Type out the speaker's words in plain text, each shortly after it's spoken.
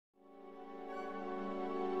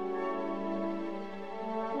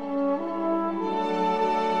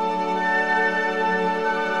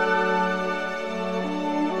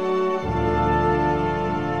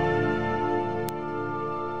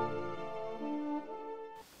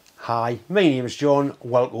Hi, my name is John.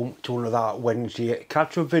 Welcome to another Wednesday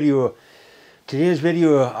catch-up video. Today's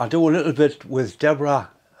video I do a little bit with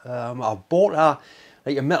Deborah. I bought her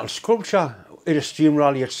like a metal sculpture at a steam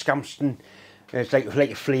rally at Scampston. It's like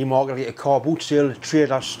a flea market, like a car boot sale,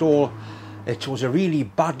 trader's stall. It was a really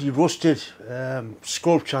badly rusted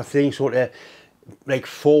sculpture thing, sort of like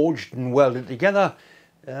forged and welded together.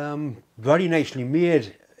 Very nicely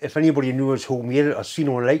made. If anybody knows who made it or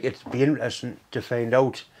seen one like it, it'd be interesting to find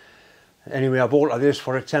out. Anyway, I bought her this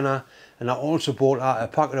for a tenner, and I also bought her a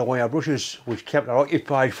packet of wire brushes, which kept her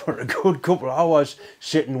occupied for a good couple of hours,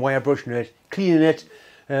 sitting wire brushing it, cleaning it.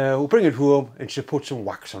 We'll bring it home and she'll put some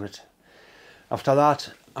wax on it. After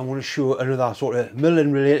that, I'm going to show another sort of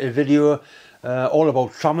milling related video, all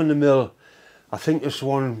about Tram in the mill. I think this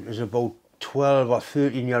one is about 12 or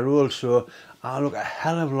 13 year old, so I look a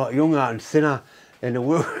hell of a lot younger and thinner, and the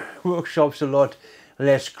workshop's a lot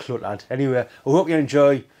less cluttered. Anyway, I hope you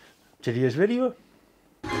enjoy today's video.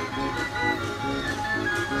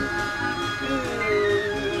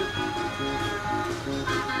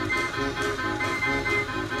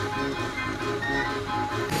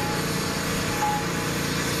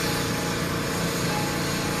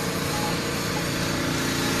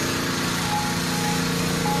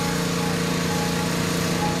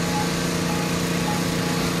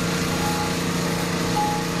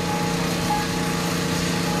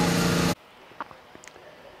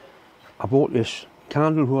 I bought this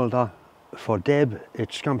candle holder for Deb at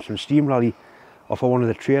Scampston Steam Rally off of one of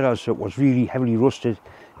the traders that was really heavily rusted,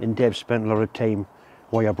 and Deb spent a lot of time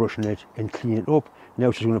wire brushing it and cleaning it up.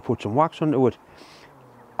 Now she's going to put some wax onto it.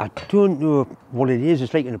 I don't know what it is.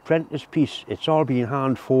 It's like an apprentice piece. It's all being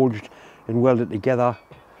hand forged and welded together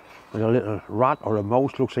with a little rat or a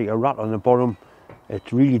mouse, looks like a rat on the bottom.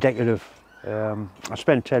 It's really decorative. I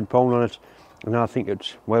spent £10 on it, and I think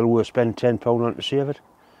it's well worth spending £10 on to save it.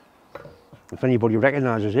 If anybody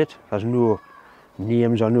recognises it, there's no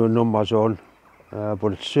names or no numbers on,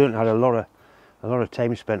 but it certainly had a lot of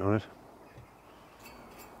time spent on it.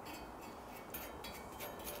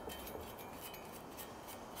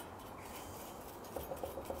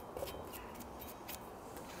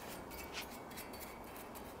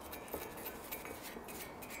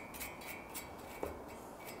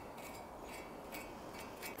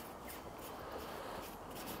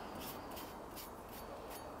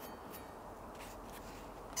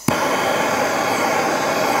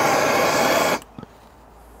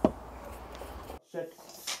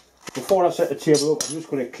 Before I set the table up, I'm just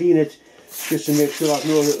going to clean it just to make sure there's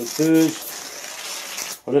no little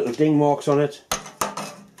burrs or little ding marks on it.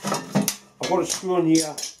 I've got a screw on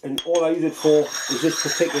here, and all I use it for is this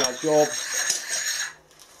particular job.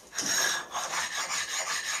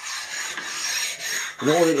 And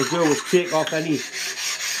all it'll do is take off any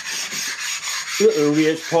little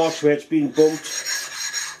raised parts where it's been bumped.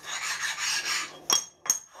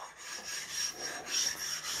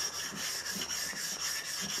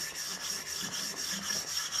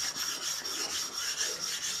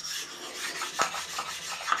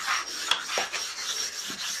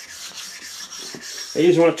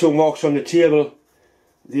 Here's one or two marks on the table.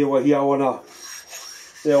 They were here when I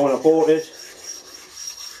bought it.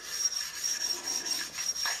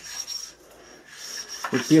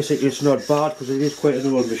 But basically it's not bad because it is quite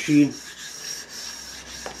an old machine.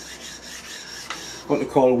 What they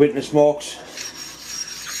call witness marks.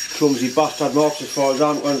 Clumsy bastard marks as far as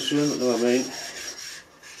I'm concerned, you know what I mean.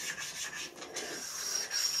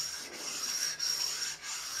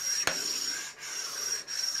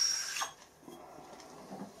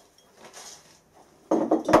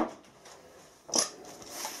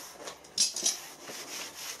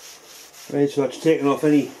 Right, so that's taken off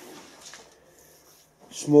any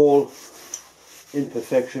small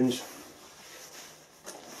imperfections.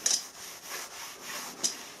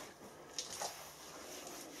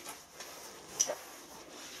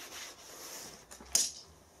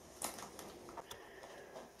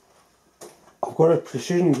 I've got a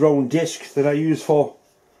precision ground disc that I use for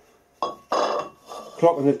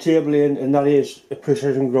clocking the table in, and that is a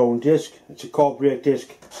precision ground disc. It's a corporate disc,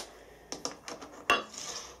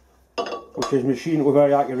 which is machined with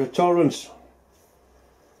very accurate tolerance.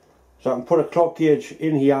 So I can put a clock gauge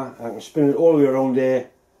in here, I can spin it all the way around there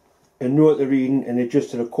and note the reading and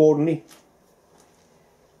adjust it accordingly.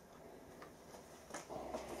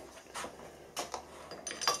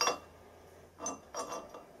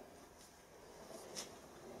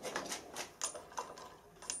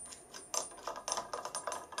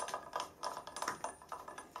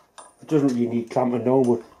 It doesn't really need clamping down,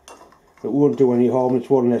 but it won't do any harm. It's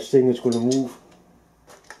one less thing that's going to move.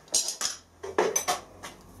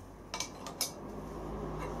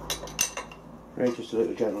 Right, just a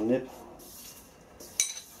little gentle nip.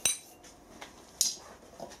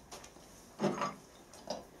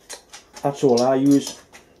 That's all I use,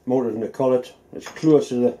 mounted in the collet, as close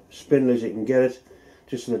to the spindle as you can get it,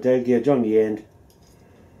 just with the dial gauge on the end.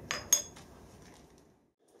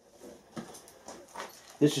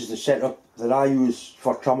 This is the setup that I use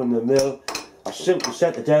for tramming the mill. I simply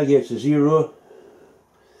set the dial gauge to 0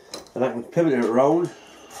 and I can pivot it around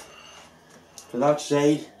to that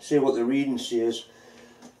side, see what the reading says.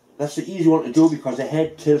 That's the easy one to do because the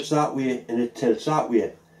head tilts that way and it tilts that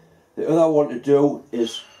way. The other one to do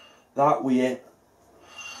is that way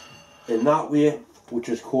and that way, which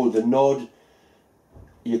is called the nod.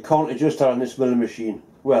 You can't adjust that on this milling machine.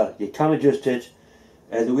 Well, you can adjust it.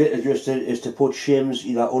 The way to adjust it is to put shims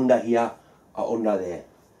either under here or under there.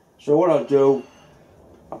 So what I'll do,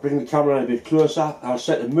 I'll bring the camera in a bit closer, I'll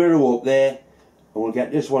set the mirror up there and we'll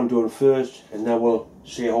get this one done first and then we'll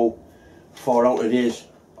see how far out it is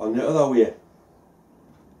on the other way.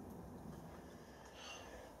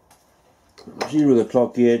 Zero the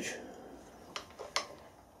clock gauge.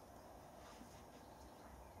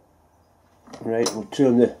 Right, we'll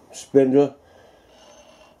turn the spindle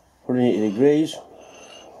 180 degrees,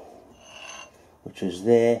 which is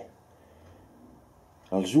there.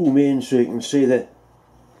 I'll zoom in so you can see the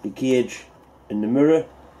gauge in the mirror,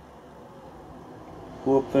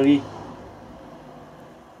 hopefully.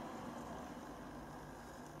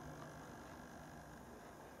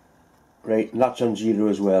 Right, and that's on 0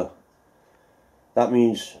 as well. That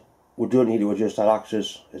means we don't need to adjust that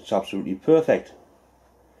axis, it's absolutely perfect.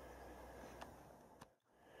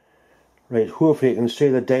 Right, hopefully you can see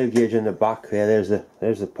the dial gauge in the back there,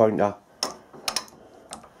 there's the pointer.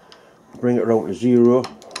 Bring it around to 0.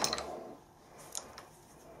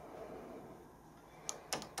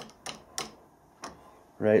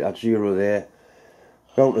 Right, that's 0 there.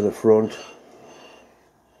 Down to the front.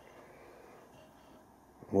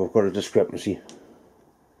 We've got a discrepancy.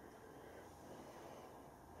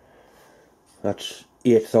 That's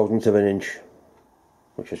 0.08 of an inch,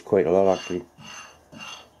 which is quite a lot actually.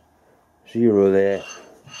 0 there,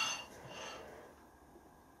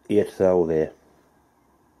 0.08 there.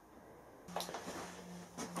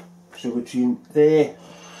 So between there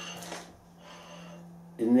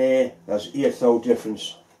and there, there's 0.08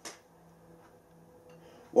 difference.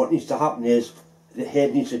 What needs to happen is the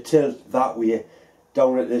head needs to tilt that way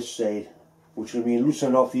down at this side, which will mean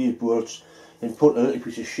loosening off these bolts and put a little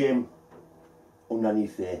piece of shim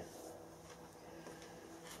underneath there.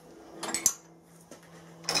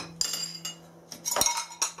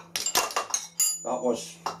 That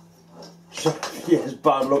was yes,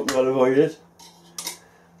 bad luck, we'll avoid it.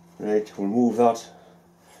 Right, we'll move that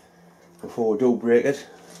before we do break it.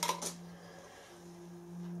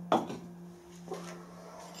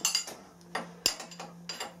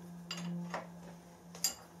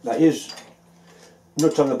 There is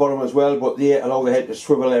nuts on the bottom as well, but they allow the head to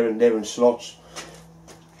swivel there and there in slots.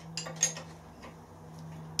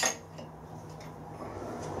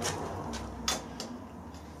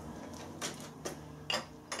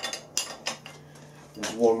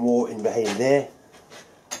 There's one more in behind there.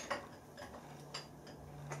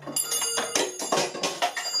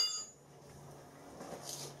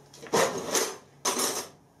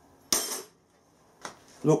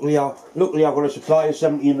 Luckily I've got a supply of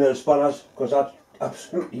 17mm spanners because that's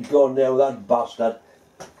absolutely gone now, that bastard.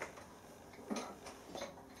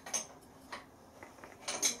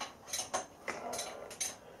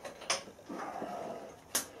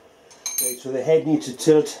 Right, so the head needs to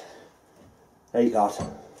tilt like that.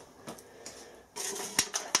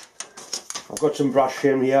 I've got some brass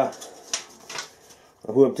shim here.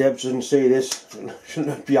 I hope Deb doesn't see this.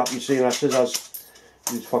 Shouldn't be happy seeing our scissors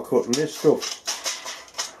used for cutting this stuff.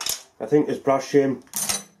 I think this brass shim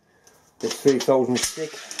is 3000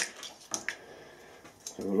 stick.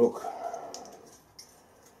 Let's have a look.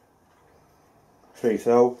 3000.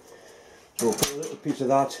 So we'll put a little piece of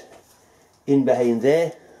that in behind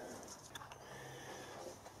there.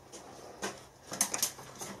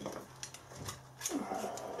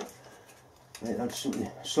 Right, that simply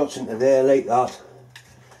slots into there like that.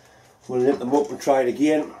 We'll nip them up and try it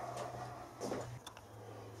again.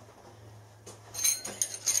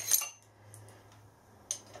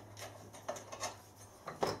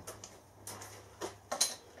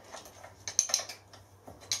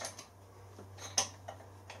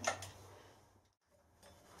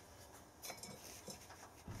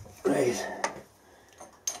 Right.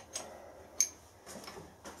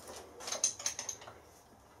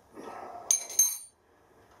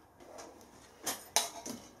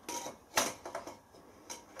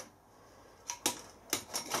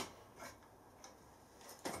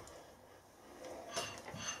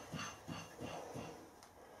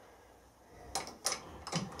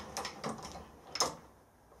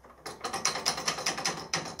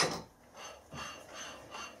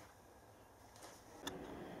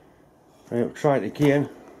 Right, try it again.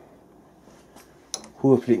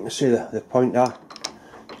 Hopefully you can see the pointer.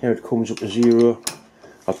 Here it comes up to 0.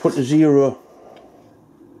 I'll put the 0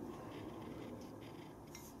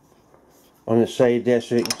 on the side there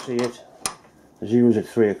so you can see it. The 0's at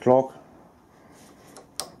 3 o'clock.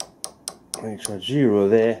 Right, so 0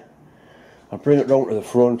 there. I'll bring it round to the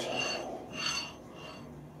front.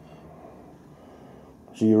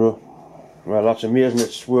 0. Well, that's amazing.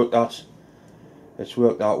 It's worked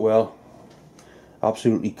out well.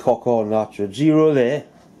 Absolutely cock on that. So 0 there.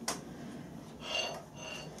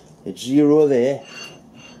 It's 0 there.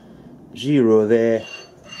 0 there.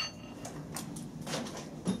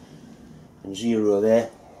 And 0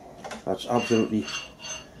 there. That's absolutely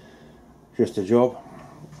just a job.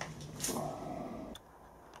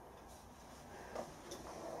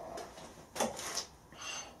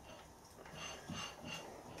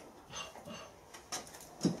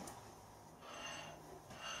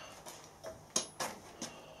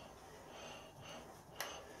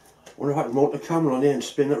 I wonder if I can mount the camera on there and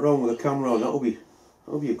spin it around with the camera on. That'll be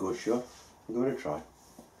a good shot. I'm going to try.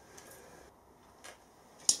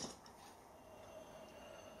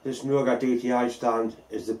 This Noga DTI stand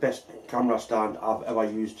is the best camera stand I've ever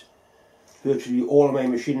used. Virtually all of my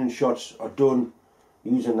machining shots are done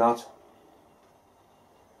using that.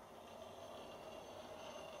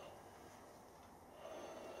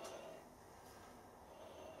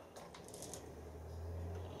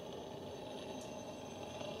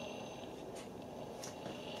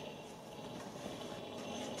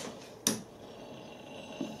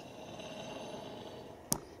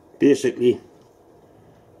 Basically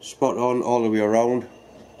spot on all the way around.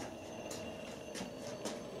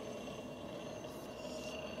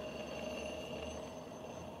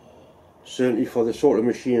 Certainly for the sort of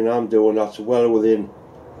machine I'm doing, that's well within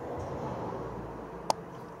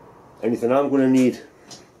anything I'm going to need.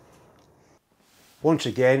 Once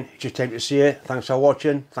again, just time to say thanks for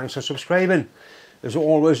watching, thanks for subscribing. As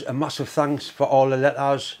always, a massive thanks for all the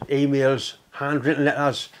letters, emails, handwritten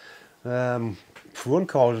letters, phone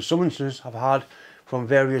calls and summonses I've had from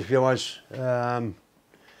various viewers,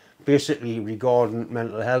 basically regarding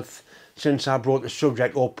mental health. Since I brought the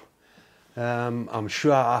subject up, I'm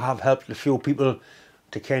sure I have helped a few people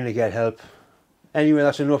to kind of get help. Anyway,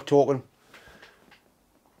 that's enough talking.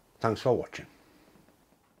 Thanks for watching.